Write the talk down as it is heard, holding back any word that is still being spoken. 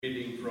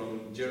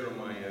from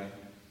Jeremiah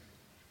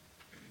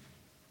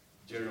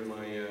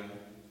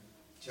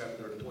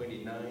chapter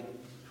 29,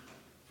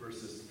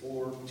 verses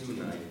 4 to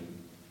 9.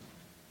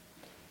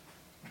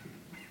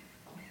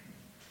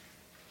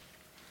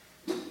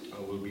 I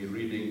will be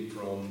reading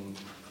from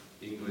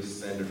English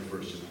Standard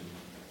Version.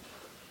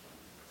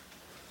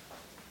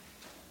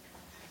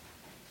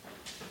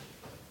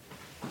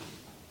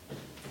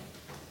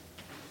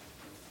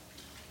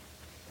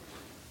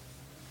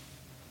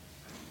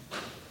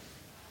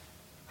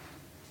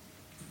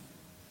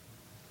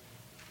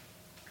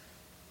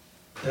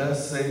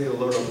 Thus saith the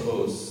Lord of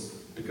hosts,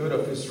 the God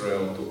of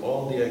Israel, to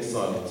all the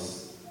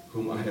exiles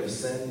whom I have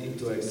sent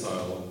into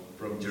exile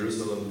from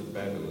Jerusalem to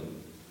Babylon.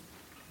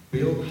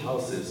 Build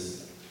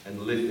houses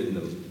and live in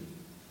them.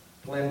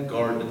 Plant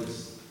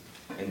gardens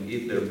and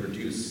eat their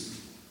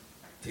produce.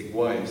 Take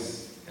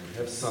wives and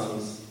have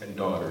sons and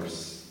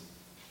daughters.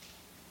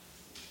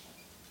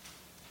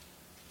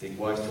 Take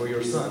wives for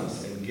your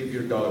sons and give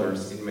your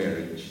daughters in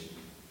marriage,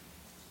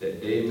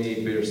 that they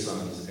may bear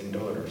sons and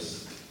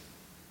daughters.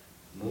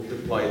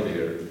 Multiply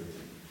there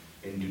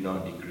and do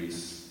not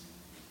decrease.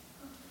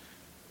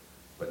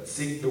 But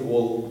seek the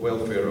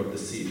welfare of the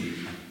city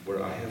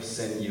where I have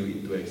sent you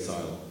into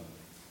exile,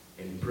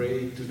 and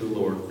pray to the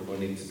Lord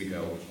on its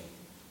behalf.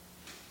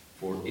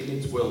 For in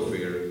its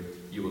welfare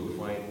you will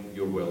find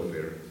your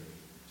welfare.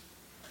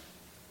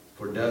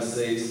 For thus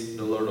says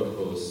the Lord of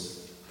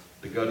hosts,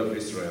 the God of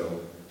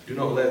Israel, do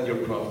not let your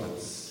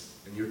prophets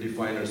and your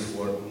diviners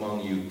who are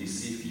among you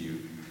deceive you,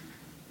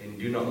 and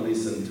do not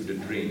listen to the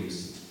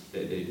dreams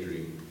that they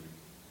dream.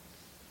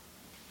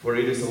 For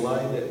it is a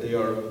lie that they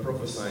are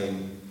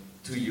prophesying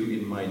to you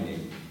in my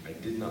name. I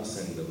did not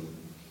send them,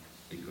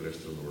 declares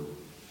the Lord.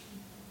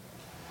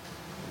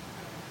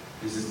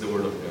 This is the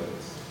word of God.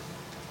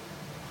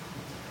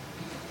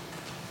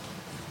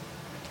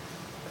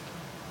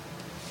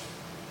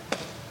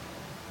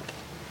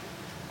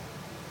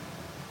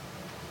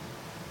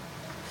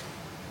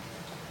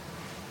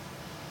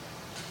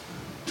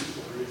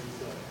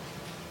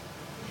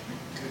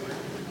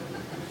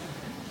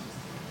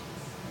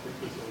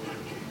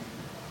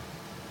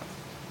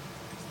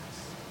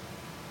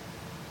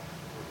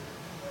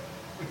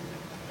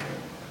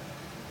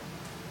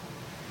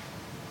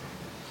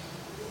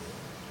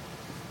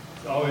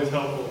 It's always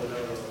helpful to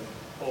have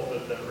a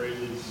pulpit that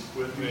raises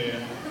with me.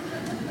 And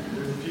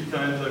there's a few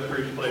times I've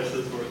preached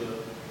places where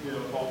the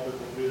pulpit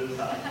will be this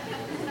high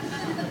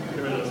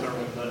during the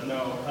sermon. But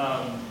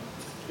no,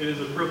 it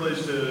is a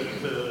privilege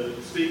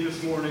to speak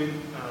this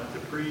morning, to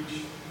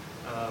preach.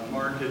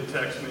 Mark had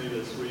texted me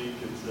this week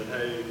and said,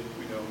 "Hey,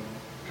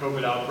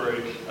 COVID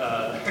outbreak.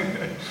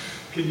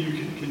 Can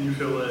you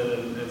fill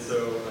in?" And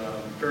so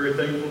very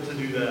thankful to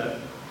do that.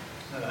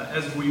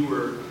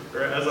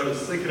 As I was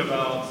thinking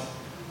about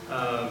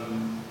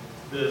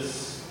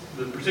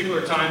the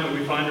particular time that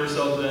we find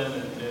ourselves in,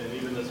 and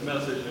even this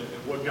message, and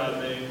what God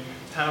may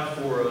have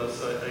for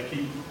us, I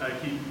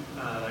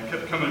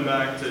kept coming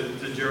back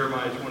to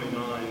Jeremiah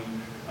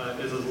 29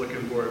 as I was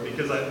looking for it,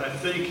 because I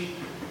think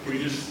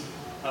we just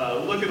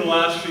look at the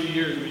last few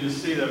years, we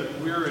just see that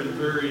we're in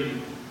very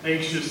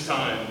anxious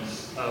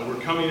times.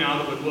 We're coming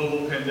out of a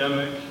global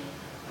pandemic.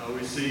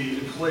 We see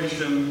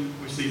inflation.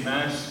 We see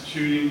mass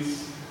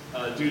shootings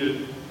due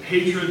to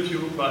hatred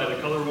fueled by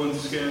the color of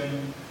one's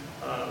skin.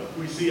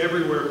 We see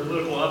everywhere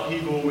political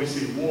upheaval. We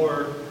see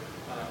war.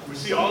 We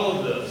see all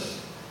of this.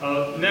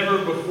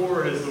 Never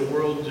before has the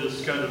world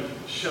just kind of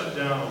shut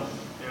down,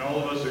 and all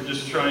of us are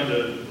just trying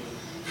to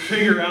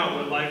figure out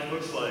what life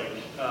looks like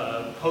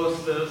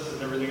post this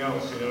and everything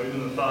else.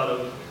 Even the thought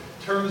of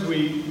terms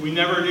we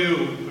never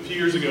knew a few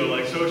years ago,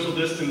 like social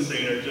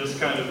distancing, are just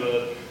kind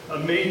of a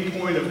main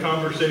point of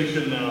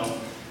conversation now.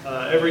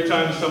 Every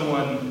time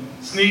someone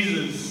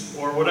sneezes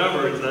or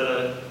whatever, is that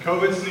a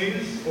COVID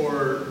sneeze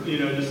or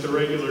just a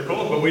regular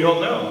cold? But we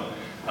don't know.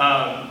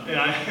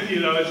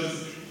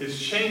 It's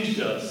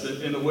changed us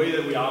in the way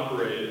that we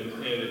operate,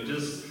 and it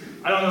just,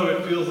 I don't know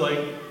if it feels like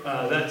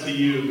that to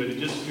you, but it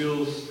just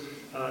feels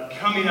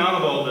coming out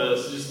of all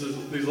this,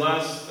 just these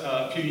last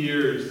few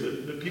years,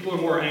 that people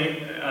are more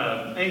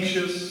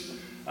anxious,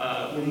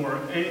 we're more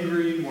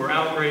angry, more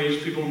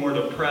outraged, people are more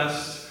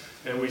depressed,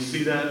 and we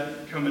see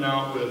that coming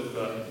out with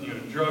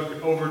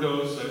drug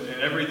overdose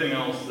and everything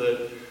else,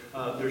 that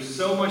there's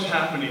so much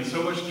happening,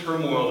 so much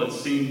turmoil that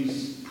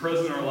seems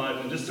present in our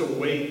lives, and just a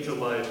weight to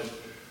life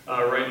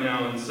right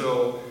now. And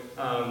so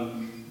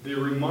the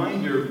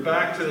reminder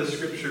back to the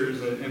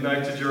scriptures and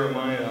back to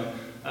Jeremiah,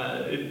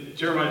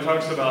 Jeremiah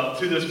talks about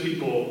to this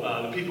people,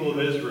 the people of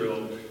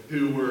Israel,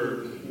 who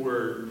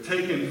were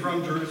taken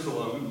from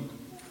Jerusalem,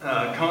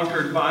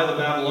 conquered by the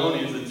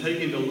Babylonians, and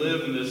taken to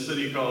live in this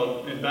city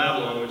called in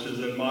Babylon, which is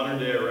in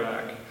modern-day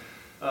Iraq.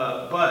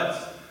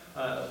 But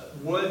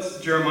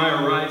what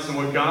Jeremiah writes and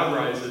what God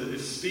writes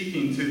is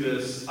speaking to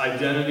this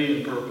identity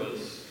and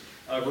purpose,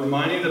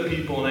 reminding the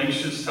people in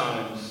anxious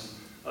times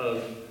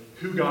of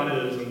who God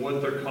is and what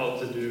they're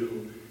called to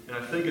do. And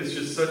I think it's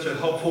just such a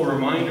helpful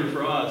reminder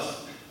for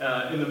us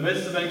in the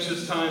midst of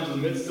anxious times, in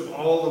the midst of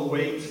all the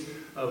weight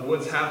of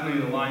what's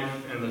happening in life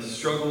and the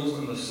struggles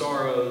and the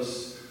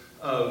sorrows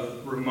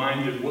of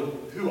reminded,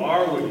 who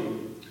are we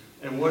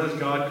and what does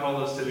God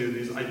call us to do,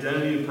 these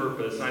identity and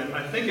purpose. And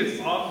I think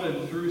it's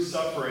often through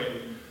suffering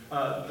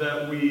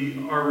that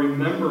we are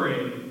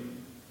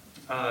remembering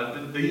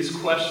that these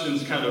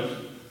questions kind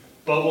of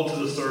bubble to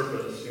the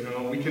surface. You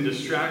know, we can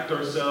distract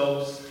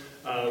ourselves,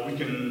 we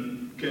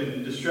can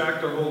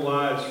distract our whole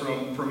lives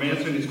from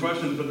answering these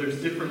questions, but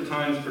there's different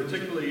times,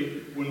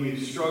 particularly when we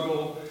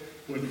struggle,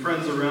 when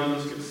friends around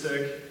us get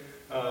sick,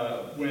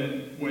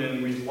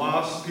 when we've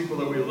lost people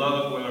that we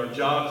love, when our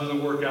job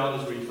doesn't work out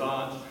as we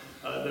thought,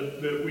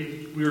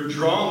 that we're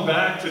drawn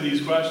back to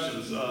these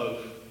questions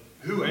of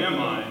who am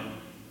I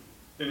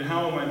and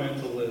how am I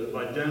meant to live,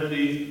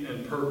 identity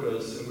and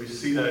purpose, and we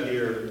see that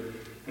here.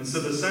 And so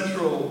the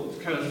central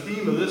kind of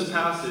theme of this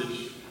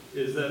passage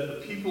is that the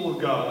people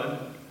of God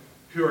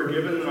who are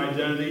given an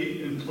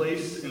identity and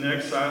placed in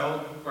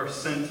exile are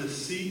sent to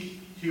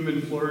seek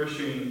human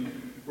flourishing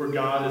where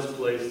God has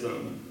placed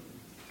them.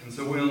 And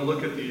so we're going to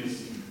look at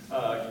this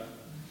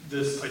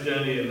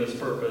identity and this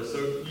purpose.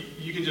 So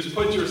you can just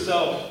put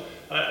yourself,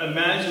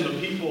 imagine the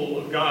people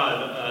of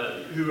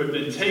God who have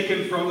been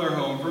taken from their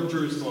home, from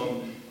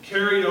Jerusalem,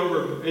 carried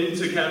over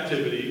into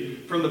captivity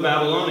from the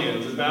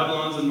Babylonians. And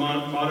Babylon's in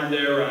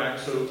modern-day Iraq,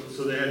 so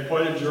they had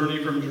quite a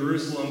journey from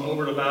Jerusalem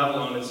over to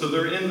Babylon. And so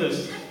they're in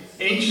this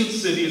ancient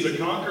city as a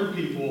conquered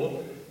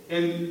people,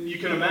 and you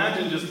can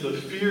imagine just the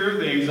fear,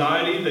 the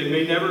anxiety. They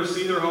may never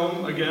see their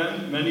home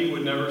again. Many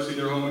would never see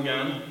their home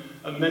again.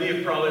 Many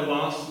have probably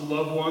lost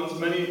loved ones.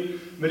 Many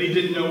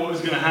didn't know what was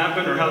going to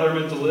happen or how they're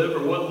meant to live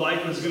or what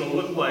life was going to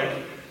look like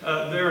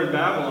there in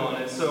Babylon.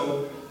 And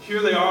so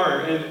here they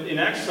are in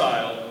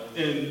exile,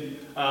 and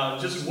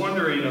just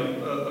wondering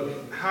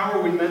of how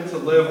are we meant to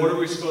live? What are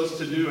we supposed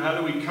to do? How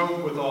do we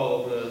cope with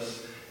all of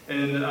this?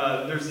 And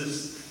there's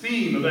this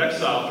theme of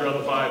exile throughout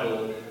the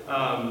Bible.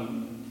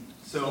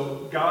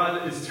 So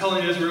God is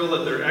telling Israel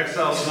that their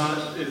exile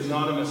is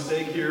not a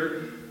mistake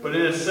here, but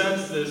in a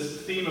sense,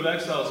 this theme of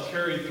exile is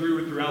carried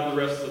throughout the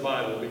rest of the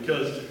Bible,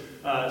 because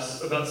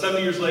about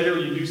 70 years later,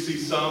 you do see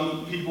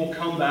some people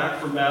come back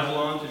from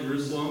Babylon to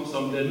Jerusalem,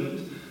 some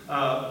didn't.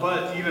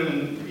 But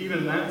even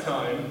in that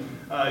time,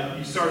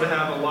 you start to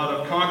have a lot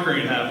of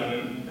conquering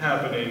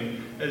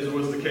happening, as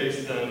was the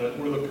case then,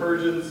 where the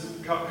Persians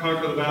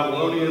conquer the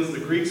Babylonians,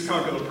 the Greeks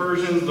conquer the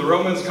Persians, the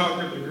Romans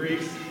conquer the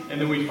Greeks, and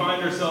then we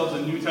find ourselves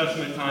in New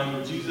Testament times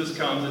where Jesus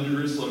comes in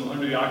Jerusalem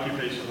under the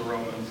occupation of the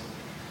Romans.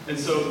 And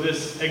so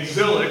this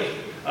exilic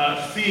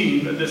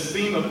theme, this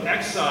theme of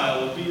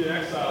exile, of being in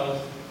exile,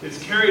 is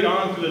carried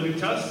on through the New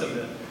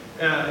Testament.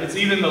 It's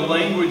even the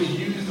language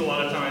used a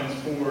lot of times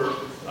for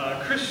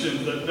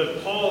Christians,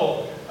 that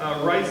Paul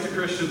writes to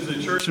Christians,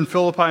 the church in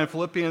Philippi and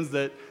Philippians,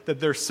 that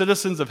they're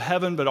citizens of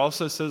heaven but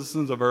also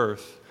citizens of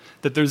earth.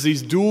 That there's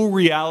these dual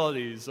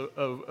realities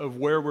of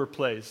where we're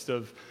placed,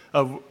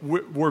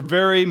 we're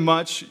very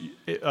much,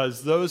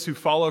 as those who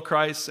follow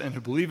Christ and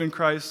who believe in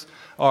Christ,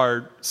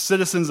 are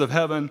citizens of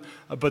heaven,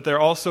 but they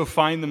also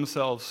find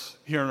themselves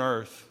here on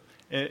earth.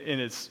 And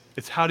it's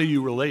how do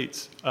you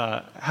relate?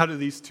 How do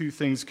these two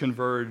things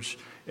converge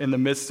in the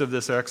midst of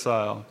this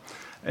exile?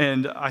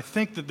 And I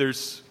think that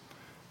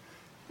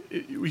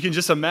we can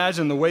just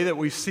imagine the way that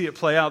we see it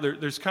play out.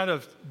 There's kind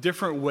of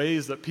different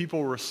ways that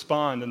people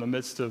respond in the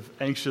midst of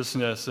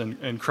anxiousness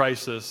and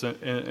crisis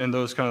and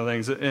those kind of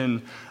things.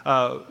 And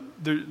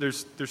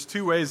there's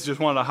two ways I just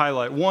wanted to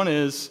highlight. One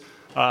is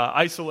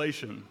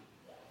isolation.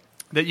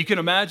 That you can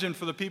imagine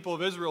for the people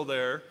of Israel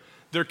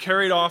they're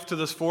carried off to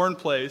this foreign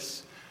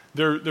place.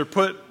 They're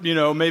put,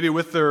 maybe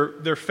with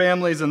their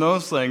families and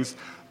those things,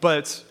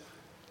 but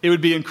it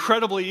would be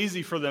incredibly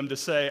easy for them to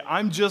say,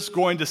 I'm just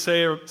going to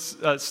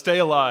stay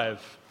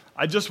alive.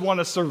 I just want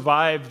to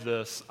survive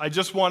this. I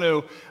just want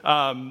to,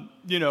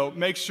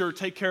 make sure,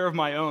 take care of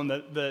my own,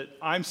 that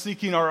I'm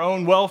seeking our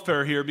own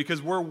welfare here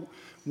because we're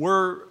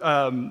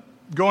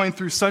going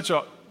through such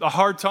a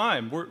hard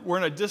time. We're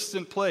in a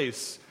distant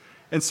place.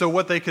 And so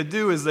what they could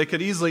do is they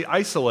could easily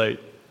isolate,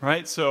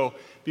 right? So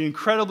it'd be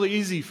incredibly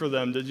easy for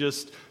them to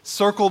just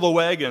circle the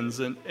wagons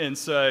and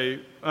say,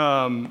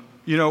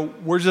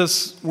 we're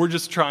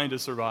just trying to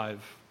survive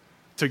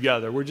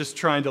together. We're just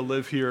trying to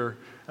live here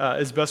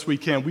as best we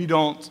can. We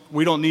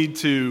don't need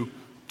to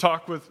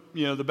talk with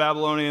the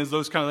Babylonians,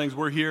 those kind of things.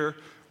 We're here.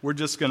 We're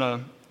just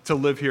gonna to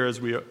live here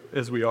as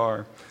we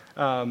are.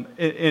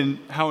 And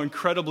how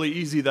incredibly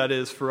easy that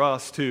is for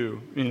us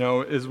too.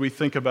 As we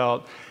think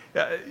about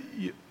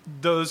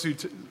those who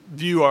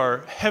view our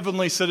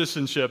heavenly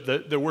citizenship,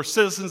 that we're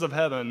citizens of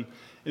heaven.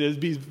 It'd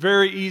be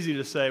very easy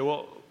to say,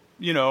 well,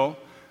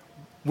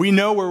 we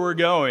know where we're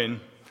going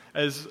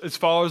as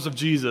followers of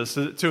Jesus,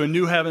 to a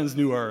new heavens,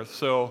 new earth.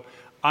 So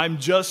I'm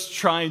just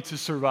trying to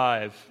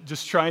survive,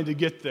 just trying to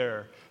get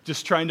there,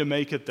 just trying to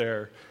make it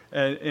there.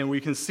 And we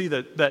can see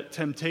that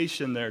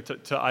temptation there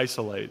to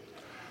isolate.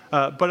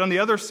 But on the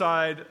other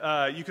side,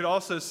 you could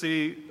also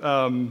see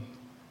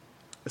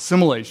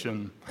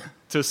assimilation.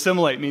 To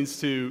assimilate means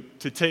to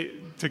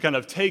kind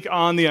of take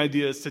on the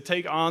ideas, to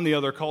take on the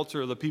other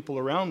culture of the people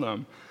around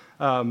them.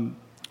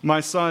 My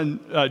son,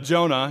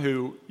 Jonah,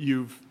 who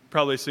you've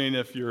probably seen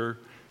if you're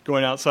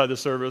going outside the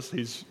service,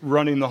 he's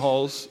running the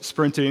halls,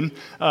 sprinting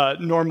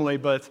normally,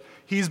 but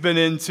we've been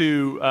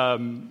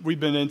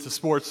into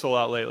sports a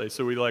lot lately,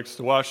 so he likes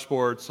to watch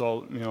sports,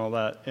 all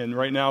that. And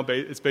right now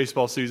it's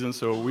baseball season,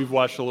 so we've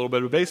watched a little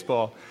bit of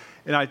baseball.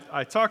 And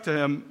I talked to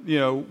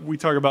him, we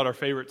talk about our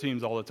favorite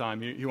teams all the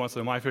time. He wants to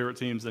know my favorite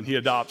teams, and he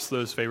adopts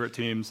those favorite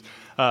teams.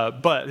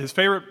 But his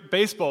favorite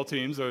baseball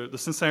teams are the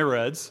Cincinnati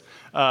Reds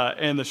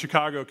and the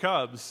Chicago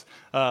Cubs.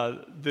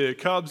 The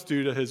Cubs,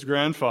 due to his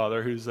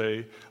grandfather, who's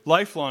a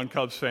lifelong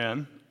Cubs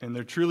fan, and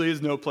there truly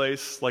is no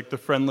place like the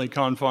friendly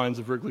confines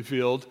of Wrigley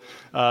Field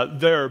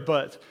there.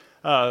 But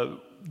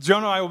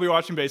Jonah and I will be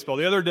watching baseball.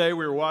 The other day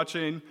we were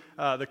watching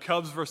the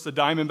Cubs versus the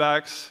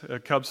Diamondbacks. A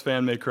Cubs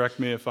fan may correct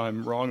me if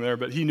I'm wrong there,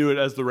 but he knew it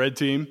as the red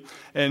team.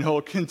 And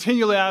he'll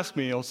continually ask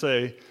me, he'll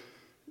say,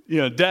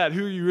 Dad,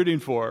 who are you rooting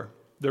for?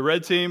 The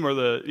red team or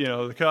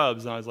the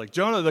Cubs? And I was like,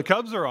 Jonah, the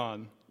Cubs are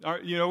on.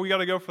 We got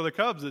to go for the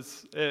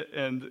Cubs.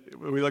 And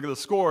we look at the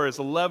score, it's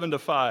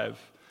 11-5.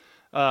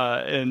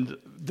 And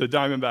the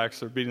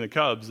Diamondbacks are beating the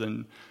Cubs.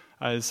 And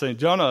I was saying,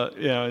 Jonah,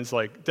 he's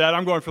like, Dad,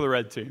 I'm going for the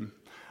red team.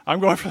 I'm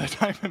going for the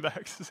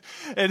Diamondbacks.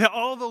 And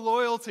all the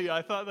loyalty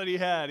I thought that he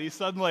had, he's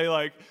suddenly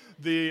like,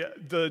 the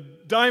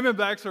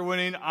Diamondbacks are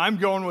winning. I'm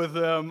going with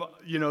them.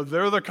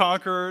 They're the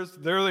conquerors.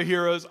 They're the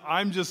heroes.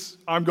 I'm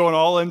going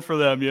all in for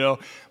them.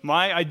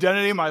 My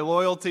identity, my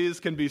loyalties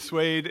can be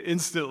swayed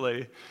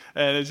instantly.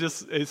 And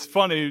it's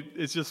funny.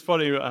 It's just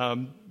funny,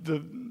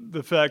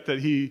 the fact that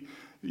he,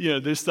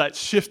 there's that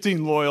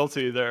shifting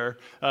loyalty there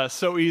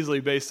so easily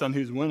based on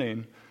who's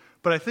winning.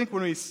 But I think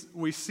when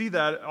we see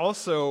that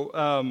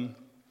also,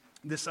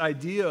 this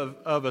idea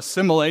of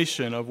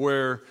assimilation, of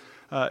where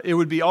it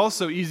would be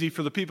also easy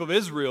for the people of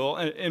Israel,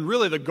 and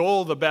really the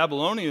goal of the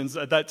Babylonians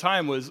at that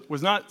time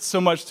was not so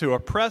much to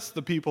oppress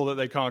the people that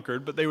they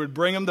conquered, but they would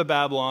bring them to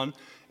Babylon,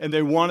 and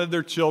they wanted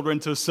their children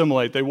to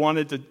assimilate. They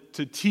wanted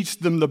to teach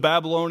them the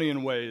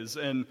Babylonian ways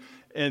and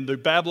the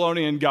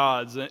Babylonian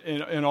gods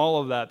and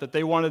all of that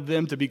they wanted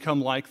them to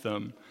become like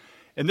them.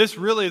 And this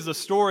really is a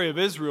story of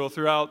Israel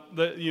throughout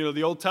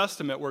the Old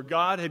Testament, where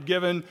God had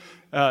given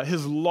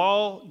his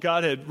law.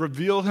 God had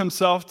revealed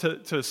himself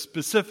to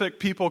specific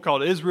people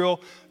called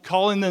Israel,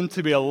 calling them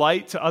to be a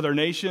light to other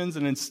nations,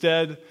 and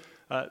instead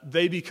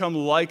they become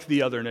like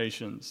the other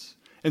nations.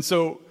 And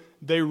so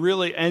they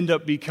really end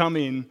up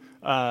becoming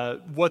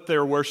what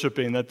they're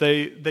worshiping, that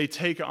they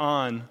take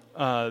on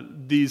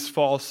these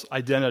false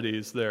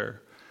identities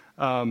there.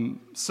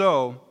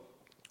 So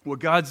what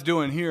God's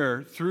doing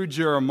here through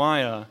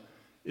Jeremiah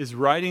is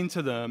writing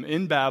to them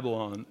in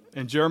Babylon,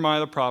 and Jeremiah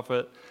the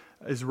prophet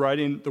is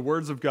writing the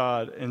words of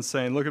God and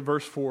saying, look at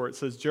verse 4, it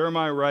says,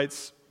 Jeremiah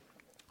writes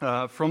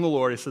from the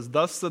Lord, he says,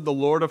 thus said the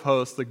Lord of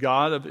hosts, the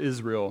God of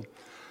Israel.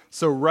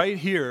 So right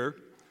here,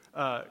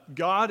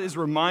 God is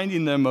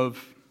reminding them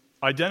of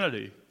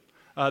identity.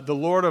 The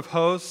Lord of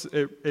hosts,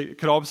 it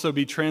could also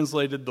be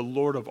translated the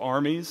Lord of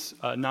armies,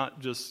 not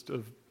just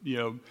of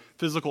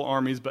physical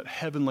armies, but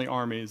heavenly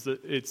armies.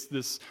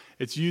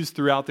 It's used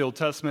throughout the Old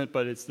Testament,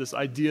 but it's this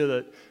idea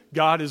that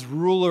God is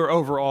ruler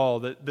over all,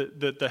 that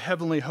the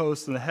heavenly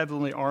hosts and the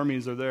heavenly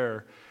armies are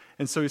there.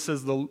 And so he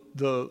says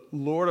the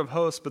Lord of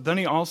hosts, but then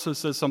he also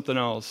says something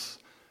else,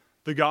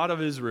 the God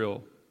of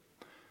Israel.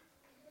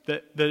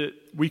 That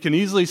we can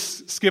easily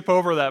skip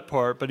over that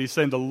part, but he's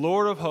saying the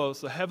Lord of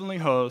hosts, the heavenly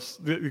hosts,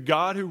 the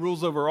God who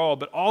rules over all,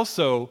 but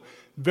also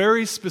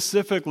very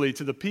specifically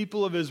to the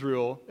people of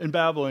Israel in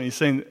Babylon, he's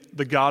saying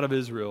the God of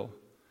Israel.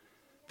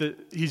 That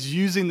he's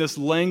using this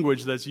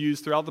language that's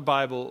used throughout the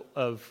Bible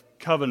of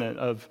covenant,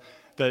 of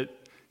that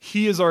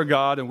he is our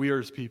God and we are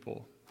his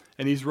people.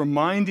 And he's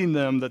reminding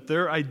them that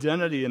their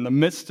identity in the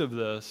midst of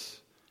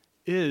this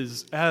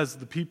is as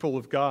the people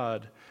of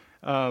God.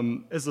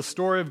 As the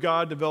story of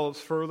God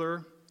develops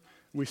further,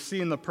 we see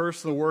in the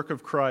personal work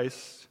of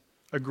Christ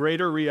a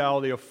greater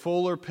reality, a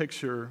fuller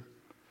picture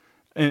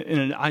of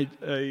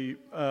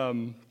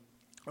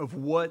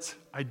what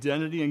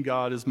identity in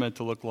God is meant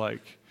to look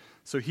like.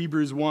 So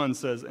Hebrews 1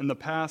 says, in the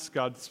past,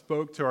 God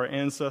spoke to our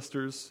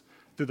ancestors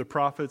through the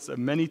prophets at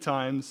many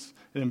times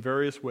and in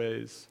various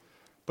ways.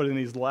 But in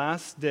these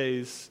last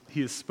days,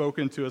 he has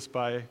spoken to us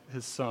by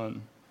his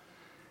Son.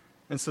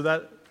 And so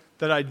that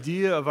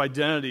idea of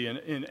identity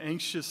in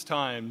anxious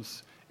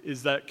times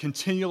is that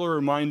continual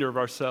reminder of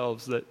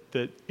ourselves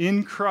that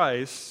in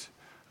Christ,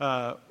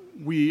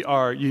 we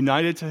are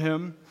united to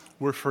him,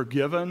 we're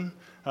forgiven,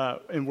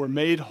 and we're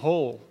made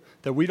whole,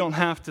 that we don't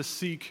have to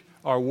seek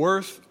our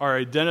worth, our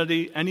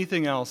identity,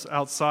 anything else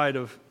outside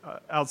of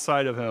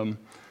him.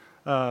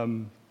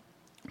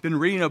 Been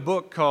reading a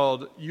book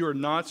called You Are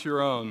Not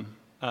Your Own.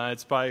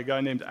 It's by a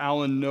guy named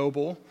Alan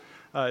Noble.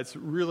 It's a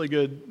really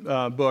good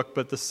book,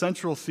 but the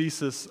central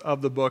thesis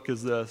of the book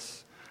is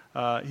this.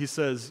 He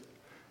says,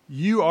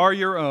 you are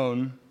your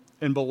own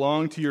and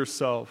belong to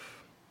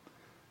yourself.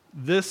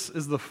 This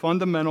is the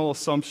fundamental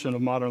assumption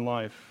of modern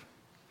life.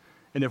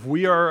 And if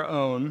we are our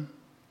own,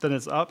 then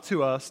it's up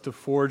to us to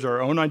forge our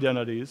own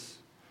identities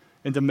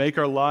and to make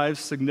our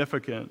lives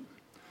significant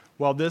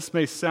While this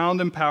may sound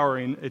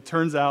empowering, it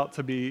turns out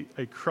to be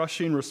a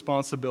crushing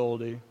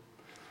responsibility,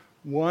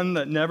 one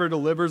that never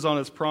delivers on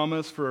its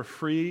promise for a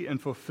free and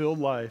fulfilled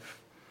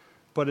life,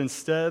 but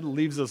instead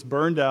leaves us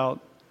burned out,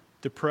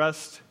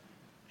 depressed,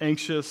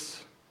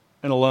 anxious,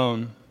 and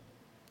alone.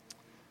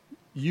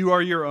 You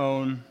are your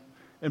own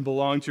and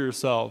belong to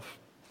yourself.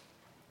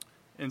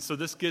 And so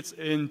this gets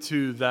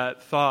into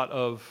that thought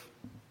of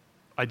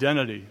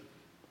identity,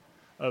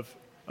 of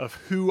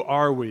who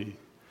are we?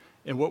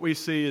 And what we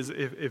see is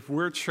if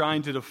we're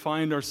trying to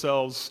define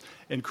ourselves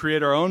and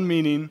create our own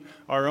meaning,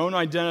 our own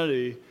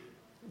identity,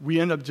 we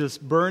end up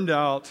just burned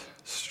out,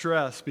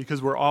 stressed,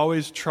 because we're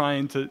always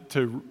trying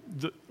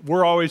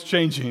we're always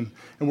changing,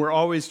 and we're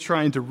always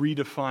trying to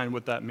redefine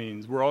what that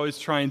means. We're always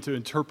trying to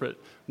interpret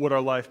what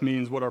our life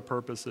means, what our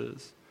purpose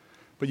is.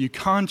 But you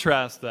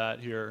contrast that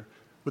here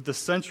with the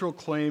central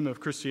claim of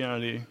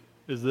Christianity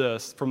is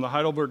this, from the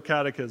Heidelberg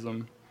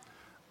Catechism: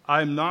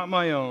 I am not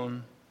my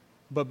own,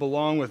 but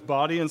belong with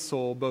body and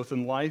soul, both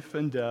in life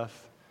and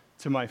death,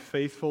 to my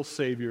faithful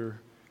Savior,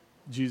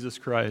 Jesus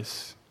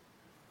Christ.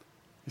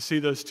 You see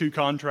those two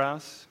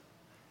contrasts?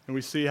 And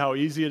we see how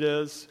easy it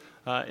is.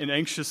 In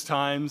anxious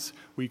times,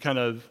 we kind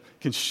of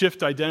can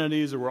shift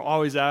identities, or we're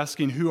always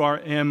asking, who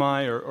am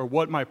I, or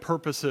what my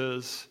purpose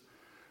is.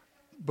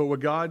 But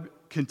what God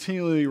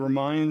continually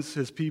reminds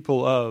his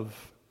people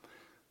of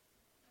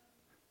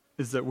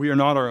is that we are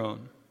not our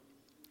own.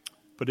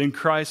 But in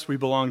Christ, we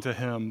belong to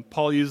him.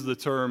 Paul used the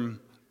term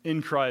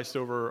in Christ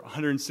over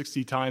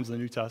 160 times in the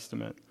New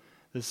Testament.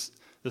 This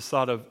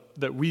thought of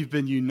that we've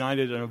been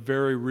united in a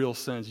very real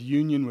sense,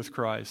 union with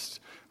Christ.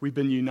 We've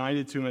been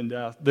united to him in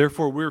death.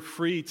 Therefore, we're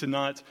free to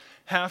not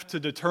have to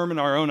determine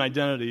our own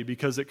identity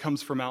because it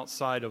comes from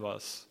outside of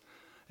us.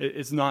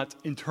 It's not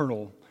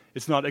internal.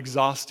 It's not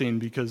exhausting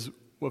because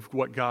of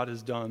what God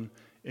has done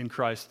in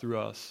Christ through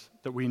us.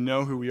 That we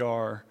know who we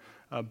are,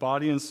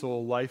 body and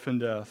soul, life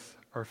and death,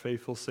 our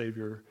faithful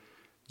Savior,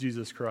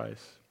 Jesus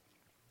Christ.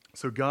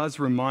 So God's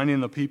reminding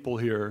the people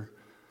here,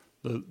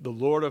 the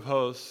Lord of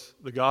hosts,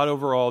 the God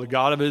over all, the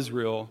God of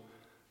Israel,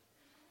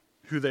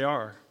 who they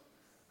are,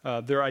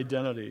 their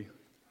identity.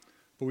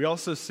 But we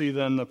also see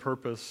then the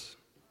purpose.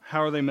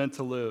 How are they meant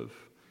to live?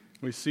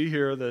 We see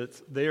here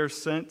that they are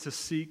sent to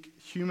seek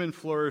human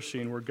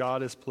flourishing where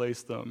God has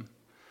placed them.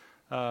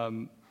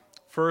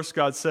 First,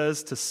 God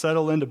says to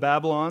settle into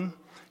Babylon.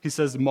 He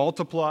says to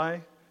multiply,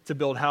 to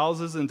build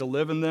houses and to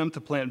live in them, to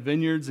plant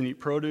vineyards and eat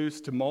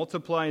produce, to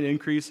multiply and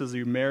increase as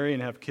you marry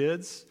and have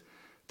kids.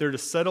 They're to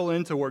settle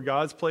into where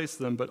God's placed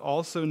them, but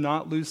also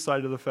not lose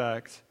sight of the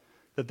fact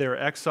that they're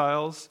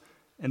exiles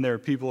and they're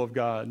people of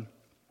God.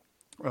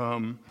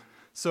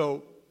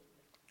 So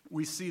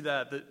we see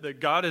that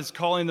God is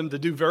calling them to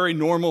do very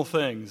normal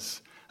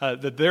things.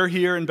 That they're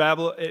here in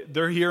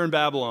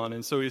Babylon,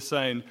 and so He's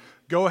saying,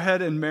 "Go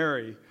ahead and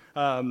marry,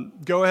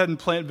 go ahead and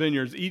plant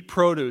vineyards, eat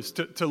produce,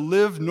 to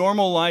live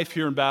normal life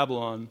here in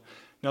Babylon."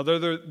 Now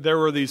there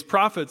were these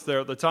prophets there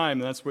at the time,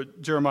 and that's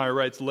what Jeremiah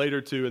writes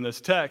later to in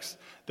this text,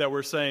 that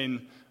were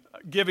saying,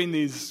 giving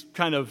these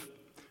kind of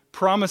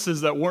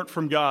promises that weren't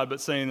from God, but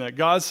saying that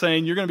God's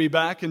saying, you're going to be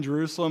back in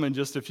Jerusalem in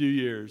just a few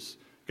years.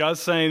 God's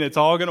saying it's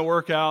all going to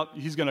work out.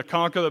 He's going to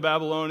conquer the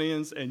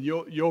Babylonians, and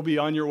you'll be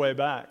on your way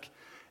back.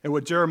 And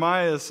what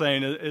Jeremiah is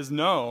saying is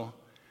no,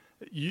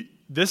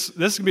 this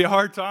can be a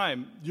hard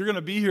time. You're going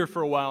to be here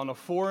for a while in a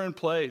foreign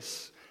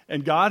place,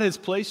 and God has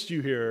placed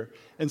you here.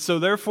 And so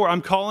therefore,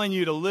 I'm calling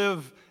you to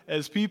live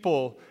as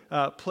people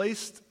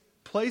placed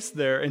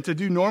there, and to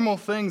do normal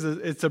things,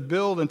 is to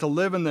build and to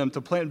live in them,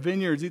 to plant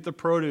vineyards, eat the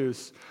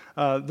produce,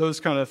 those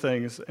kind of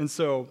things. And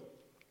so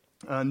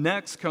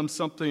next comes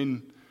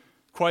something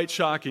quite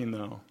shocking,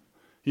 though.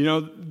 You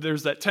know,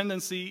 there's that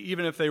tendency,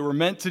 even if they were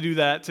meant to do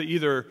that, to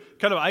either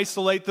kind of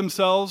isolate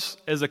themselves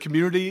as a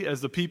community,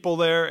 as the people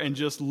there, and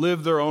just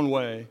live their own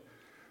way,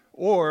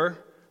 or,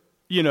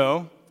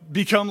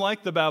 become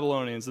like the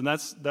Babylonians. And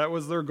that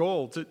was their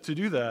goal, to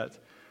do that.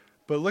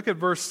 But look at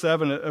verse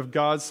 7 of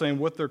God saying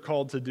what they're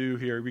called to do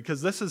here,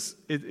 because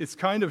it's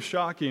kind of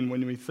shocking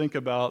when we think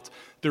about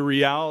the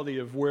reality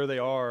of where they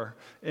are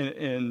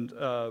and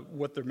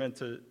what they're meant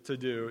to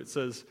do. It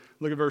says,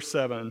 look at verse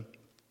 7,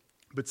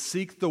 "But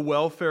seek the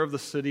welfare of the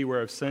city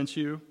where I've sent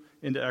you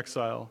into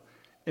exile,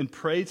 and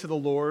pray to the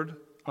Lord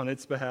on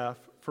its behalf,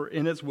 for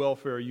in its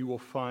welfare you will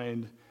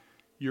find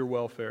your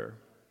welfare."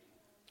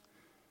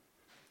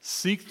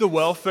 Seek the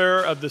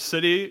welfare of the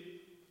city,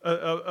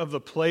 of the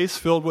place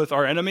filled with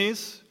our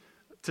enemies,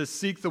 to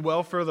seek the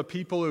welfare of the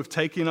people who have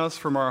taken us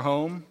from our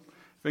home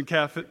in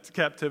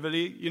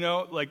captivity.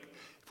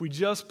 If we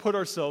just put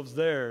ourselves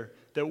there,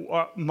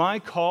 that my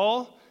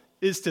call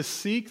is to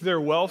seek their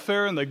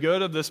welfare and the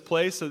good of this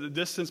place, the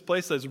distant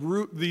place.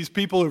 These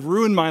people have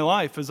ruined my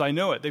life as I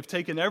know it. They've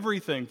taken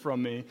everything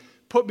from me,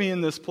 put me in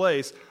this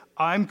place.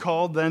 I'm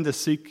called then to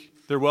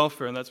seek their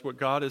welfare, and that's what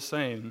God is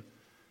saying.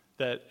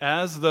 That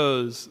as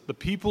the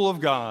people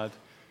of God,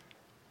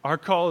 our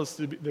call is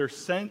they're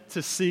sent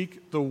to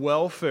seek the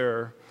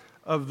welfare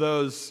of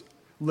those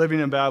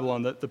living in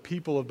Babylon, the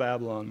people of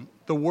Babylon.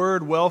 The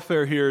word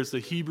welfare here is the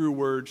Hebrew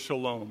word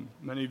shalom.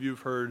 Many of you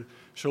have heard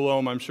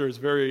shalom. I'm sure it's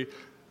a very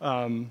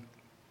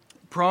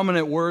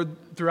prominent word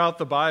throughout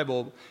the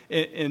Bible.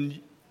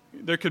 And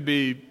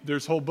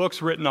there's whole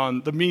books written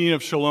on the meaning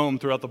of shalom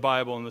throughout the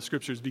Bible and the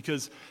scriptures,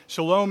 because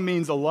shalom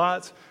means a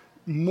lot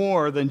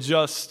more than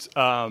just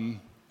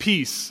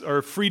peace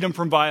or freedom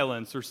from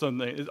violence or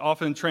something. It's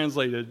often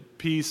translated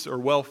peace or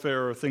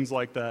welfare or things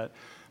like that.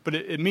 But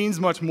it means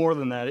much more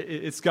than that.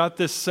 It's got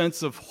this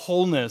sense of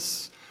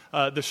wholeness,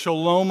 the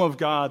shalom of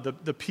God,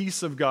 the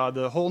peace of God,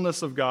 the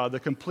wholeness of God, the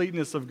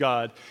completeness of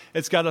God.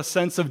 It's got a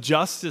sense of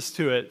justice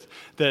to it,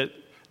 that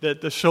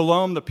the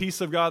shalom, the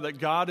peace of God, that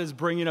God is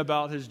bringing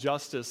about his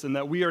justice, and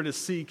that we are to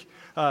seek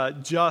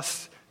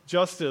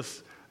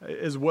justice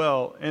as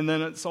well. And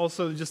then it's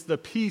also just the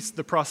peace,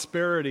 the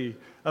prosperity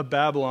of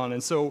Babylon.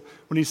 And so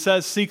when he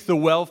says seek the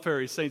welfare,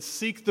 he's saying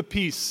seek the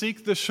peace,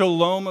 seek the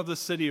shalom of the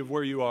city of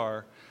where you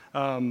are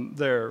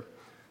there.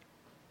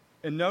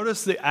 And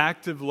notice the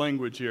active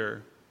language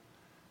here.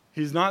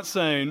 He's not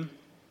saying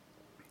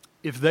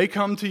if they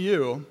come to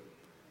you,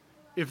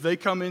 if they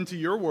come into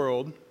your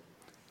world,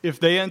 if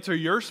they enter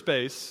your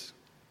space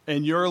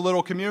and your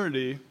little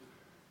community,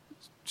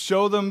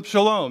 show them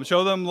shalom,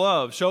 show them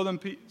love, show them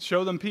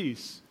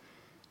peace.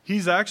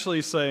 He's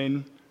actually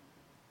saying,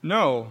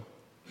 no,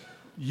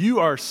 you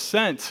are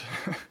sent.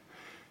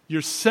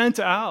 You're sent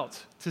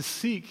out to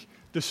seek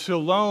the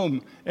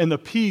shalom and the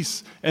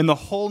peace and the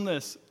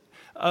wholeness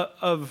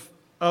of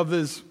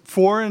this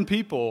foreign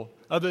people,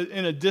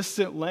 in a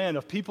distant land,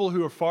 of people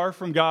who are far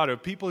from God,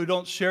 of people who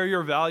don't share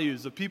your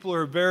values, of people who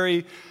are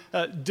very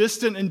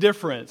distant and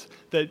different,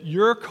 that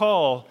your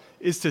call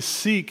is to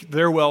seek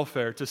their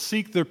welfare, to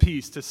seek their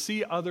peace, to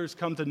see others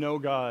come to know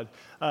God,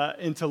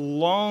 and to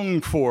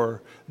long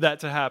for that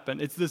to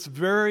happen. It's this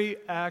very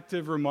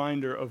active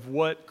reminder of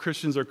what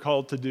Christians are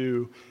called to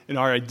do in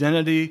our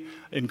identity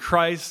in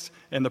Christ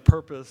and the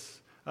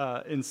purpose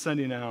in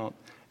sending out.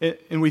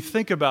 And we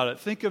think about it.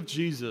 Think of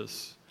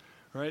Jesus,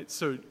 right?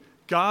 So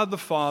God the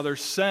Father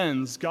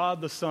sends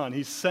God the Son.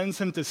 He sends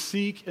him to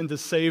seek and to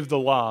save the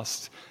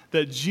lost.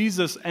 That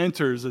Jesus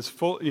enters as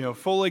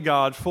fully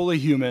God, fully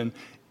human,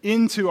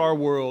 into our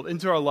world,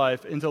 into our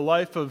life, into a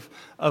life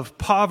of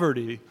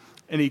poverty.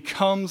 And he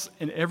comes,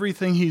 and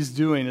everything he's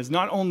doing is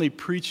not only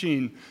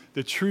preaching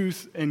the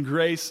truth and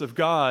grace of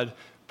God,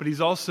 but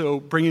he's also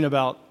bringing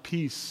about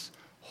peace,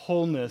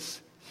 wholeness,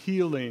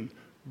 healing,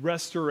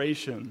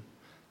 restoration.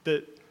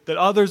 That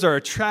others are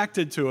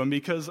attracted to him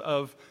because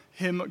of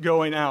him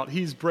going out.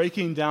 He's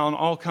breaking down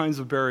all kinds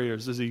of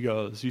barriers as he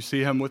goes. You see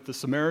him with the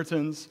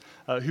Samaritans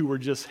who were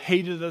just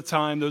hated at the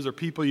time. Those are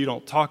people you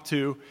don't talk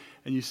to.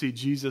 And you see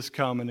Jesus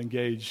come and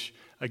engage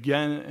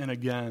again and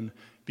again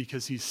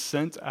because he's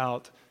sent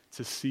out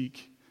to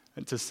seek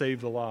and to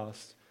save the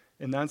lost.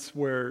 And that's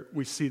where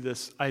we see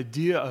this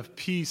idea of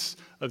peace,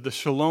 of the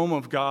shalom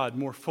of God,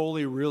 more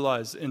fully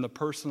realized in the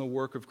personal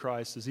work of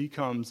Christ as he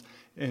comes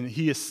and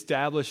he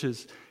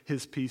establishes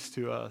his peace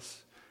to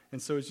us.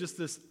 And so it's just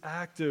this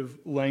active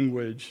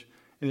language,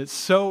 and it's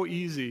so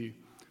easy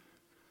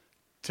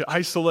to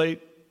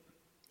isolate.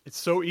 It's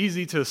so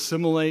easy to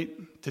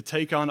assimilate, to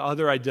take on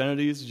other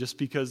identities just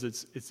because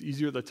it's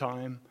easier at the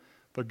time.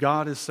 But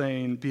God is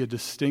saying, be a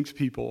distinct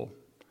people,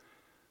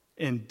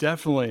 and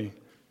definitely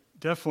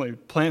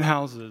plant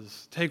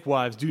houses, take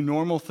wives, do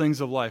normal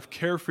things of life,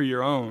 care for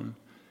your own.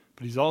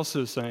 But he's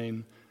also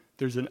saying,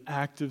 there's an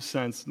active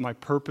sense, my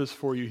purpose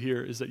for you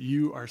here is that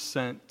you are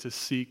sent to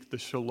seek the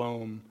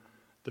shalom,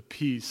 the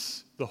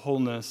peace, the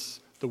wholeness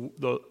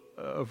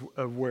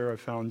of where I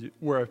found you,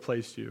 where I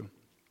placed you.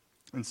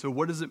 And so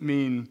what does it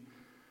mean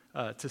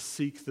to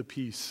seek the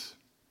peace?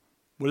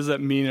 What does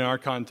that mean in our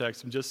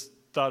context? I'm just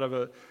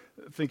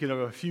thinking of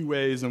a few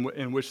ways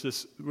in which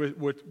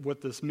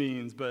what this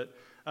means, but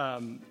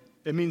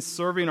it means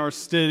serving our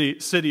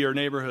city or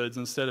neighborhoods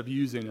instead of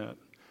using it.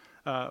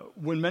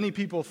 When many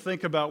people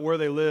think about where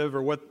they live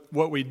or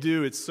what we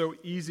do, it's so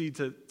easy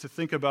to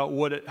think about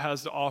what it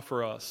has to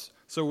offer us.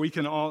 So we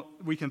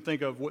can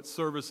think of what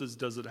services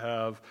does it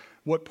have,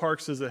 what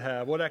parks does it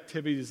have, what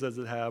activities does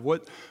it have,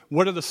 what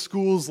are the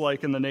schools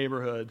like in the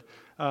neighborhood.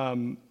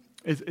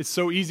 It's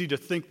so easy to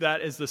think that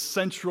is the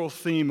central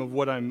theme of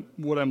what I'm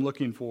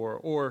looking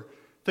for. Or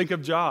think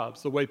of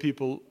jobs, the way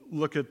people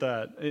look at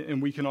that, and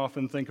we can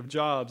often think of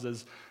jobs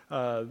as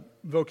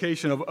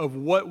vocation of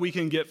what we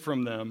can get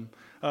from them.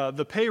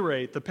 The pay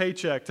rate, the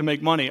paycheck to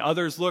make money.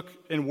 Others look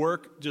and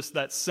work just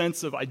that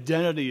sense of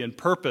identity and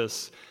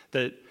purpose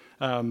that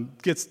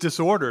gets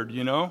disordered,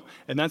 and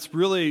that's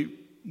really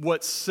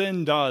what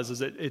sin does. Is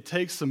it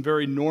takes some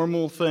very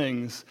normal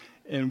things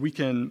and we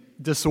can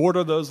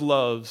disorder those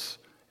loves.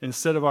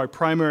 Instead of our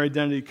primary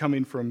identity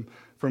coming from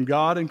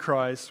God and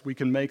Christ, we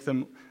can make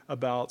them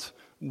about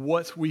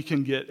what we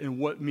can get and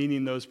what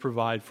meaning those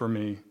provide for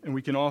me. And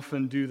we can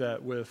often do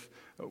that with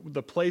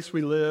the place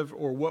we live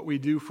or what we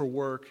do for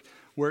work,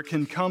 where it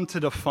can come to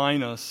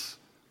define us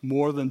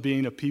more than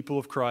being a people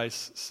of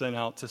Christ sent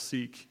out to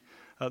seek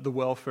the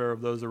welfare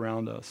of those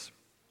around us.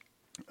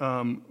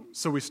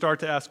 So we start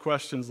to ask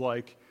questions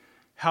like,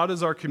 how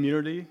does our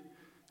community,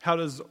 how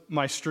does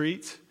my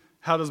street,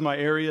 how does my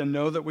area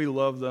know that we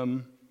love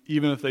them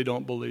even if they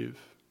don't believe?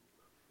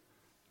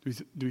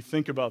 Do we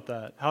think about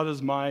that? How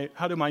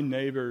do my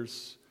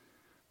neighbors,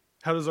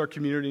 how does our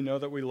community know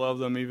that we love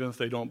them even if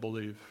they don't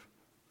believe?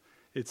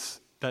 It's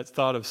that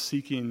thought of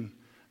seeking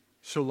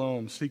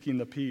shalom, seeking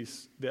the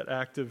peace, that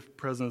active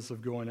presence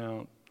of going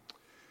out.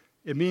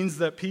 It means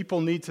that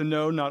people need to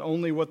know not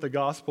only what the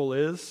gospel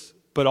is,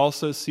 but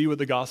also see what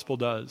the gospel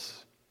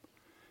does.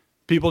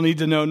 People need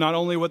to know not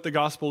only what the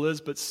gospel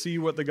is, but see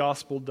what the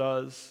gospel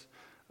does.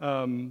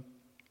 In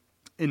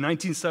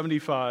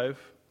 1975,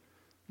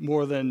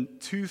 more than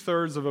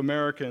 2/3 of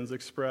Americans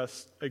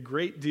expressed a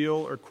great deal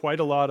or quite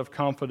a lot of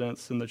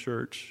confidence in the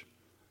church.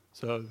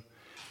 So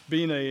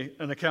being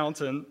an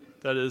accountant,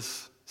 that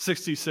is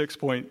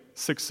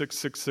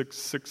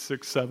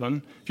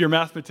 66.6666667. If you're a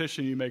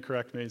mathematician, you may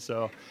correct me.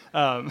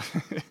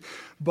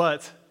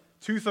 But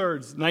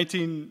 2/3,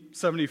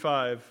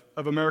 1975,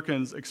 of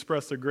Americans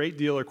expressed a great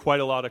deal or quite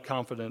a lot of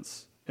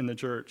confidence in the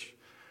church.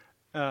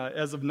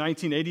 As of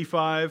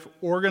 1985,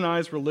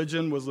 organized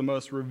religion was the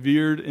most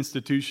revered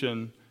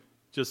institution,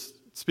 just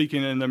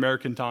speaking in the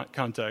American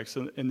context,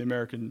 in the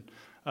American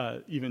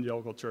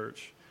evangelical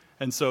church.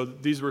 And so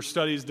these were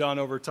studies done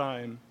over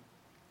time.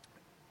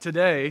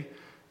 Today,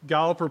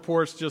 Gallup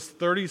reports just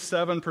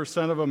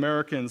 37% of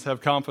Americans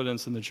have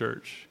confidence in the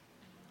church.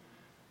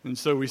 And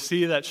so we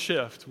see that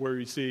shift where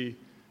we see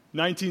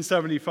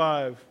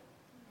 1975,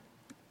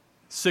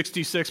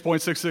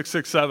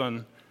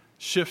 66.6667,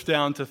 shift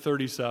down to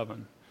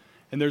 37.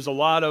 And there's a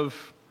lot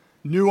of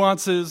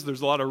nuances, there's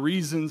a lot of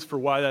reasons for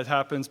why that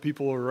happens.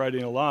 People are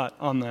writing a lot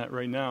on that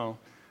right now.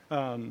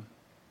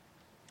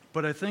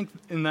 But I think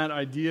in that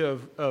idea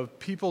of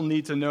people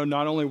need to know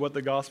not only what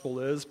the gospel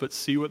is, but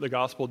see what the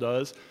gospel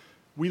does,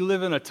 we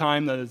live in a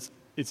time that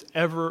it's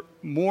ever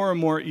more and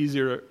more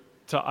easier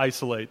to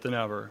isolate than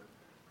ever,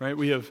 right?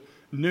 We have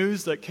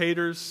news that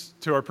caters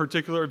to our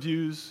particular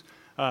views.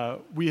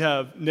 We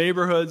have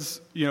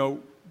neighborhoods,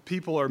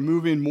 people are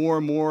moving more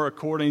and more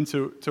according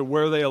to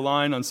where they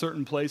align on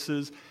certain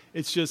places.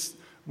 It's just,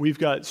 we've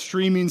got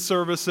streaming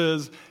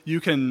services.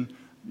 You can,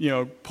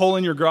 pull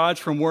in your garage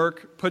from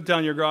work, put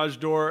down your garage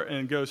door,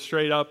 and go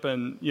straight up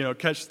and,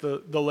 catch the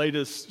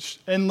latest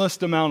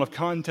endless amount of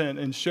content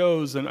and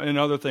shows and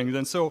other things.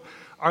 And so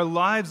our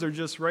lives are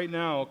just right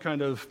now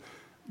kind of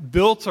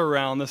built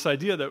around this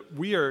idea that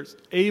we are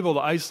able to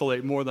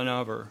isolate more than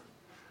ever.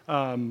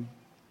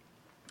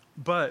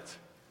 But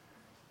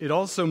it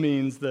also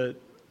means that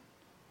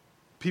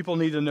people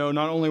need to know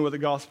not only what the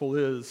gospel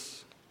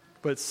is,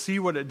 but see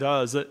what it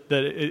does, that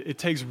it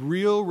takes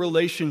real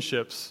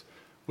relationships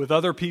with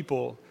other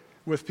people,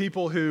 with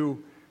people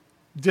who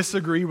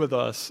disagree with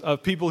us,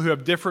 of people who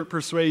have different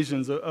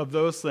persuasions of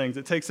those things.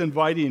 It takes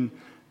inviting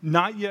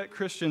not yet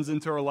Christians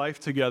into our life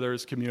together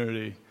as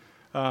community.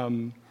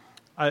 Elena,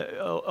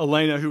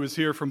 who was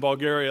here from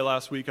Bulgaria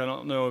last week, I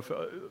don't know if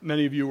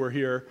many of you were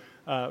here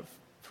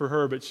for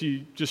her, but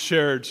she just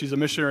shared, she's a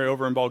missionary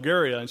over in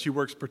Bulgaria, and she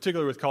works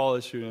particularly with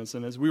college students.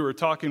 And as we were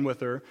talking with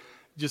her,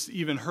 just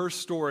even her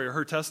story,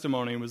 her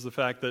testimony was the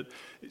fact that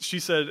she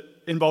said,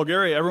 in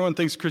Bulgaria, everyone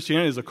thinks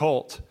Christianity is a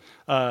cult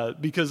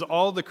because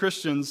all the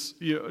Christians,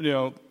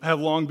 have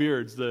long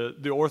beards.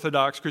 The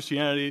Orthodox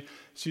Christianity,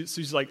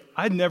 she's like,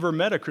 I'd never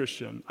met a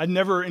Christian. I'd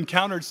never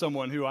encountered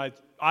someone who I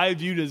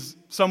viewed as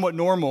somewhat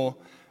normal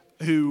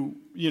who,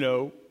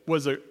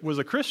 was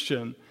a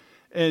Christian.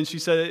 And she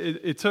said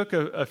it took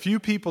a few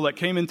people that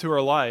came into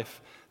her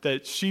life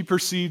that she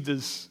perceived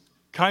as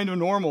kind of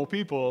normal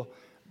people,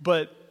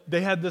 but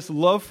they had this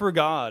love for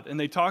God, and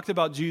they talked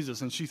about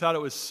Jesus, and she thought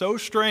it was so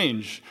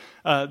strange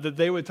that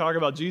they would talk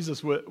about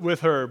Jesus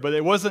with her. But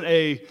it wasn't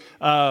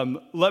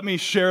let me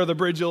share the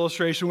bridge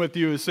illustration with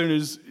you as soon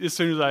as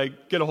I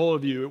get a hold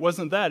of you. It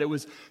wasn't that. It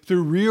was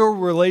through real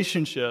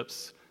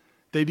relationships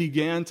they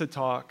began to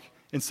talk,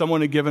 and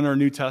someone had given her a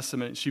New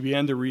Testament. She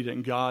began to read it,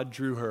 and God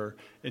drew her,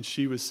 and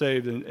she was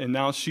saved. And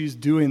now she's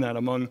doing that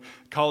among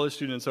college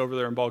students over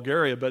there in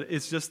Bulgaria. But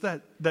it's just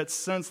that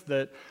sense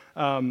that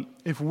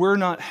if we're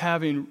not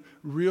having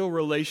real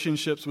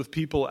relationships with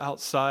people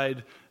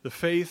outside the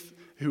faith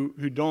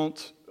who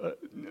don't,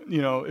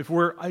 if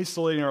we're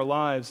isolating our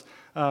lives,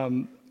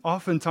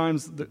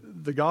 oftentimes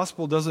the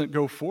gospel doesn't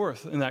go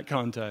forth in that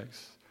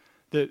context.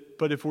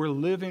 But if we're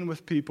living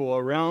with people,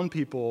 around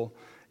people,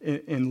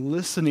 and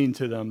listening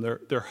to them,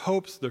 their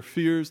hopes, their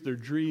fears, their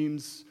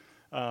dreams,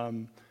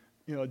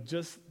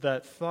 just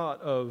that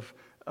thought of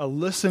a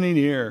listening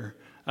ear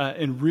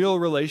and real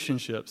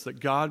relationships,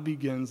 that God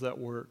begins that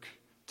work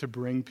to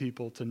bring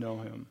people to know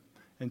Him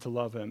and to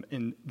love Him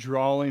and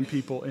drawing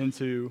people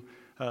into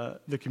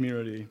the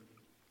community.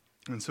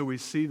 And so we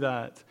see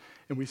that,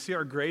 and we see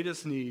our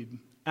greatest need,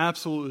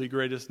 absolutely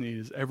greatest need,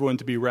 is everyone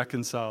to be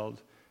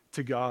reconciled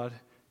to God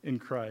in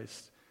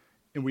Christ.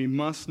 And we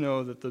must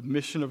know that the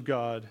mission of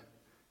God,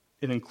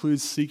 it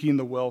includes seeking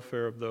the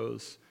welfare of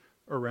those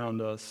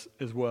around us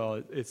as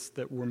well. It's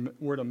that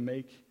we're to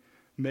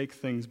make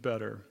things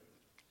better.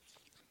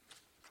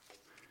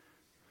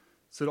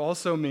 So it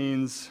also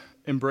means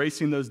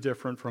embracing those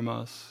different from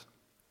us,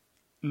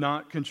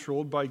 not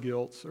controlled by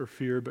guilt or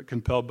fear, but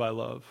compelled by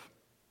love.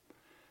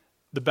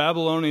 The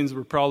Babylonians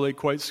were probably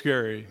quite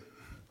scary.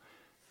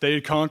 They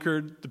had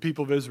conquered the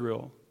people of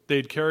Israel. They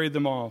had carried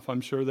them off.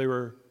 I'm sure they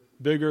were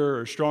bigger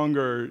or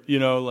stronger,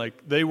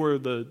 like they were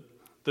the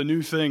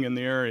new thing in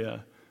the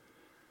area.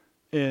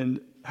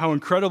 And how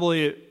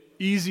incredibly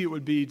easy it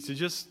would be to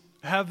just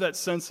have that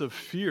sense of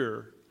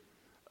fear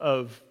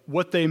of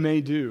what they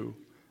may do,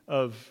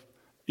 of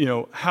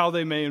how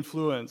they may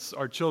influence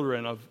our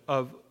children,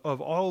 of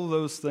all of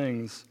those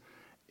things.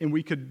 And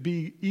we could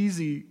be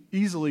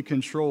easily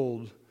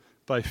controlled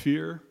by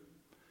fear.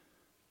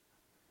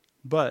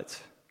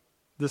 But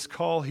this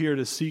call here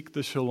to seek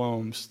the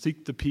shalom,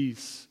 seek the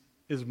peace,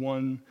 is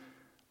one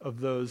of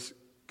those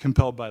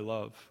compelled by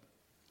love.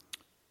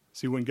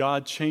 See, when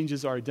God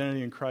changes our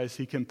identity in Christ,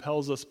 he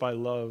compels us by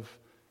love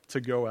to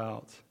go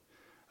out.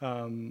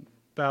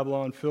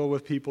 Babylon filled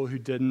with people who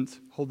didn't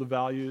hold the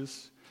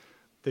values.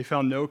 They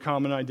found no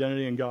common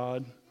identity in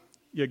God,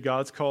 yet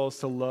God's call is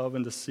to love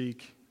and to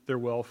seek their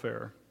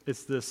welfare.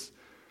 It's this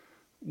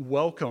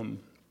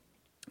welcome,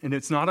 and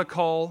it's not a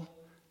call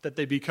that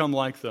they become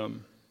like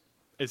them.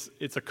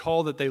 It's a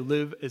call that they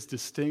live as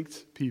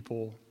distinct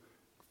people,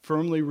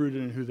 firmly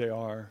rooted in who they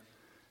are,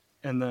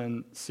 and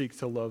then seek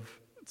to love.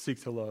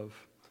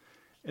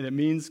 And it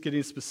means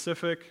getting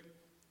specific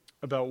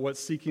about what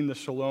seeking the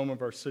shalom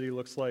of our city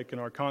looks like in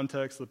our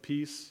context, the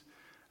peace.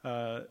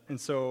 And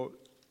so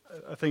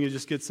I think it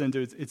just gets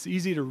into it's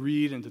easy to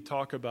read and to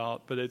talk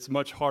about, but it's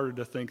much harder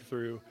to think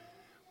through.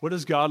 What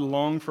does God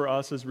long for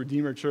us as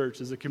Redeemer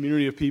Church, as a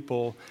community of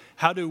people?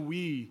 How do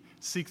we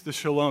seek the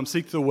shalom,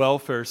 seek the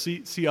welfare,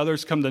 see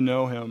others come to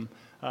know him?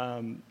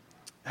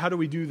 How do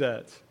we do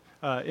that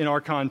in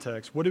our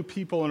context? What do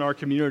people in our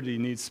community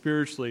need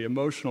spiritually,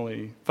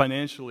 emotionally,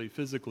 financially,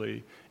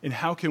 physically? And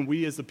how can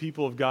we as the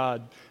people of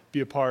God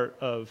be a part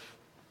of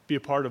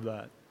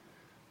that?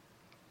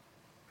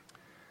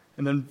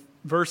 And then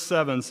verse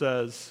 7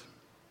 says,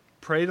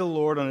 pray to the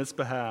Lord on its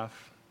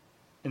behalf,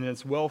 and in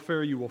its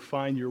welfare you will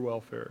find your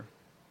welfare.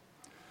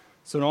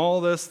 So in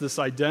all this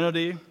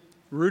identity,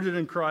 rooted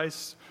in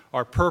Christ,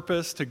 our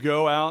purpose to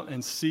go out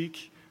and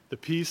seek the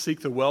peace,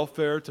 seek the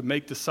welfare, to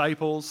make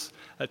disciples,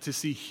 to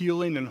see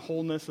healing and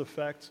wholeness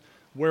affect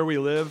where we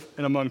live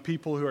and among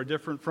people who are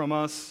different from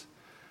us.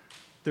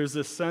 There's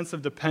this sense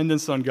of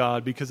dependence on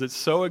God because it's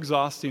so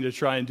exhausting to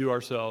try and do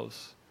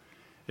ourselves.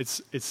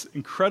 It's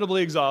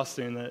incredibly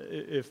exhausting that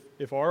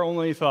if our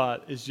only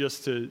thought is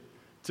just to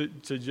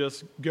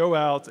just go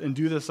out and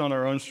do this on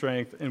our own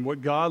strength, and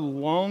what God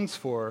longs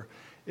for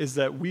is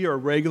that we are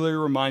regularly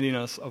reminding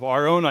us of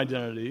our own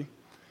identity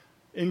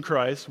in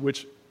Christ,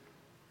 which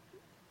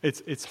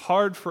it's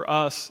hard for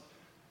us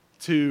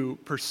to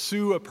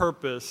pursue a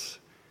purpose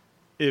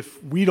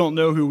if we don't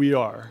know who we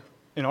are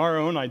in our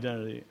own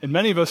identity. And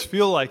many of us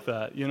feel like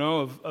that,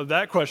 of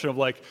that question of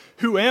like,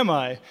 who am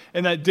I?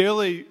 And that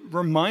daily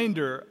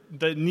reminder,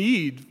 that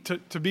need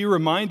to be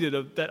reminded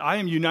of that I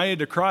am united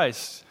to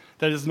Christ.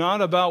 That is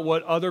not about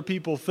what other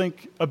people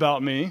think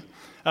about me.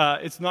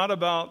 It's not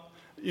about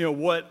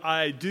what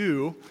I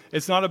do.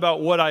 It's not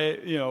about what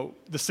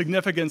the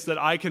significance that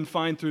I can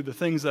find through the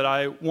things that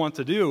I want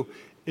to do.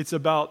 It's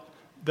about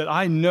that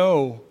I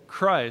know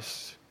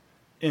Christ,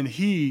 and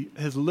he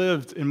has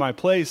lived in my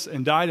place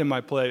and died in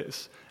my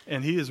place,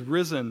 and he is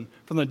risen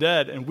from the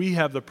dead, and we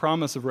have the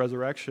promise of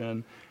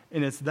resurrection.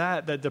 And it's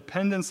that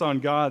dependence on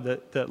God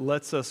that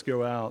lets us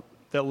go out,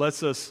 that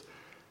lets us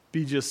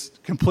be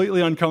just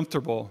completely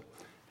uncomfortable.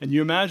 And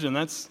you imagine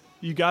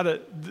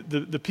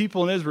the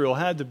people in Israel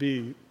had to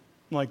be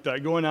like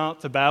that, going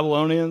out to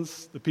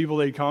Babylonians, the people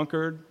they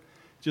conquered,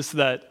 just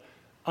that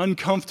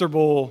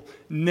uncomfortable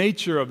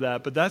nature of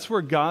that. But that's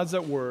where God's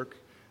at work.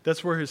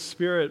 That's where his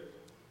Spirit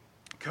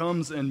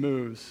comes and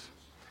moves.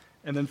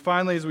 And then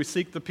finally, as we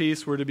seek the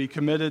peace, we're to be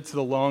committed to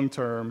the long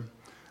term.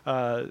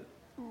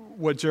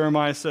 What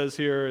Jeremiah says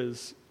here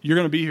is, you're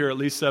going to be here at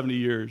least 70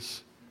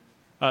 years.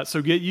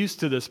 So get used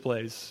to this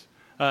place.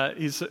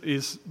 He's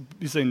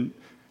saying,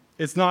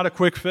 it's not a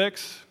quick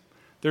fix.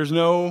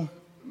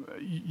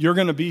 You're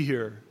going to be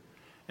here.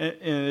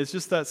 And it's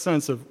just that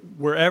sense of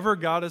wherever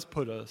God has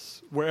put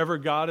us, wherever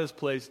God has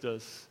placed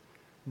us,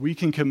 we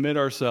can commit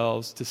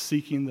ourselves to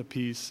seeking the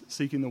peace,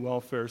 seeking the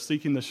welfare,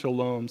 seeking the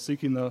shalom,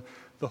 seeking the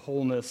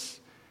wholeness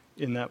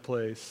in that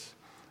place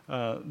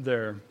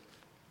there.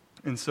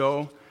 And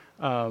so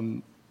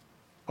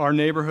our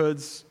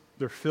neighborhoods,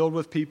 they're filled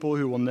with people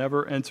who will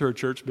never enter a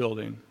church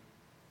building.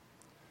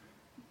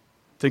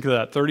 Think of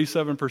that.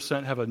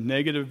 37% have a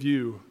negative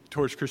view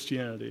towards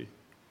Christianity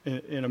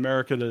in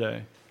America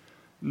today.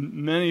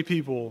 Many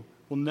people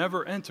will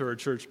never enter a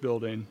church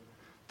building.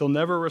 They'll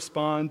never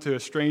respond to a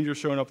stranger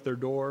showing up at their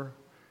door.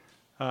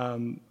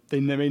 They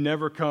may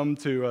never come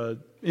to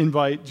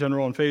invite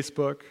general on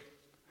Facebook.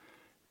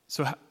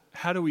 So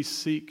how do we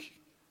seek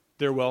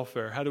their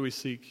welfare? How do we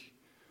seek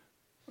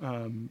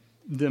them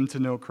to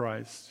know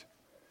Christ?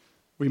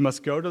 We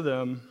must go to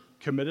them,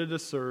 committed to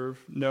serve,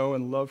 know,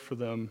 and love for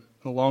them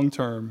in the long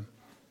term,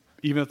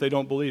 even if they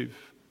don't believe.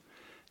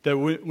 That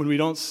when we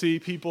don't see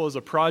people as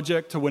a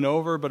project to win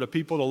over, but a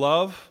people to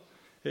love,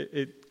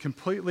 it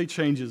completely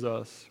changes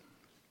us.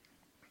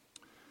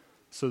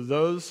 So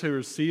those who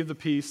receive the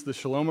peace, the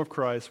shalom of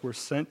Christ, were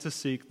sent to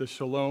seek the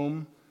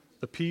shalom,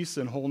 the peace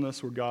and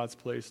wholeness where God's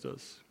placed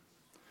us.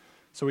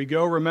 So we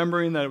go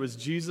remembering that it was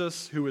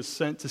Jesus who was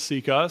sent to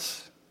seek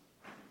us,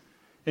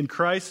 and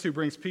Christ who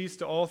brings peace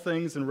to all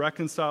things and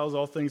reconciles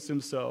all things to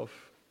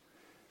himself.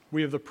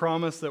 We have the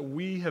promise that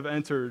we have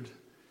entered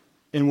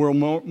and will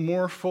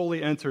more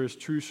fully enter his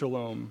true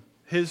shalom,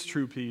 his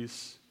true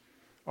peace,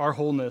 our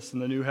wholeness in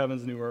the new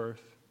heavens, new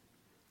earth.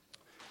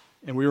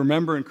 And we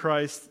remember in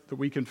Christ that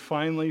we can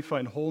finally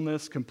find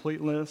wholeness,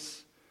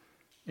 completeness,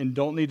 and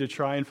don't need to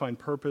try and find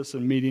purpose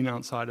and meaning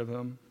outside of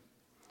him.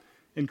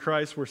 In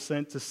Christ, we're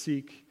sent to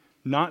seek,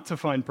 not to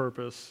find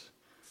purpose,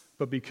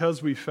 but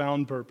because we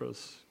found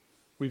purpose,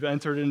 we've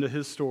entered into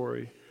his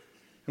story,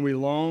 and we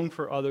long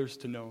for others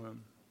to know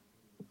him.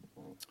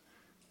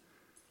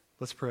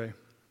 Let's pray.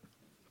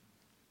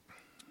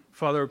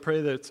 Father, I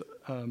pray that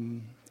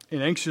in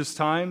anxious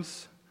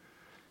times,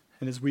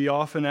 and as we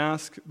often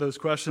ask those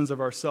questions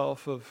of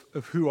ourselves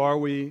of who are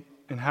we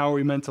and how are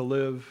we meant to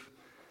live,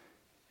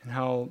 and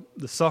how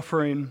the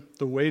suffering,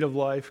 the weight of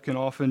life can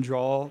often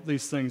draw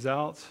these things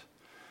out,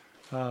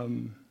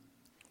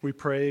 we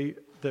pray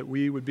that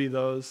we would be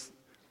those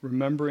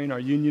remembering our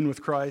union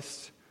with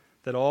Christ,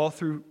 that all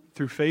through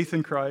faith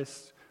in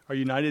Christ are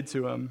united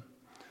to him,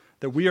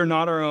 that we are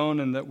not our own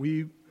and that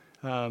we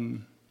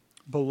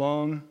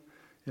belong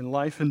in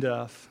life and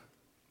death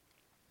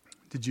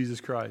to Jesus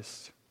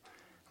Christ.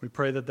 We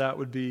pray that that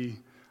would be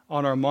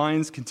on our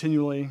minds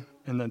continually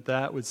and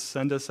that would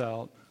send us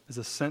out as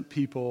a sent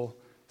people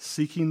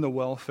seeking the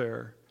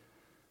welfare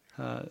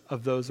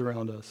of those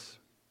around us.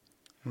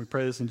 And we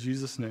pray this in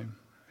Jesus' name.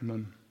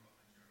 Amen.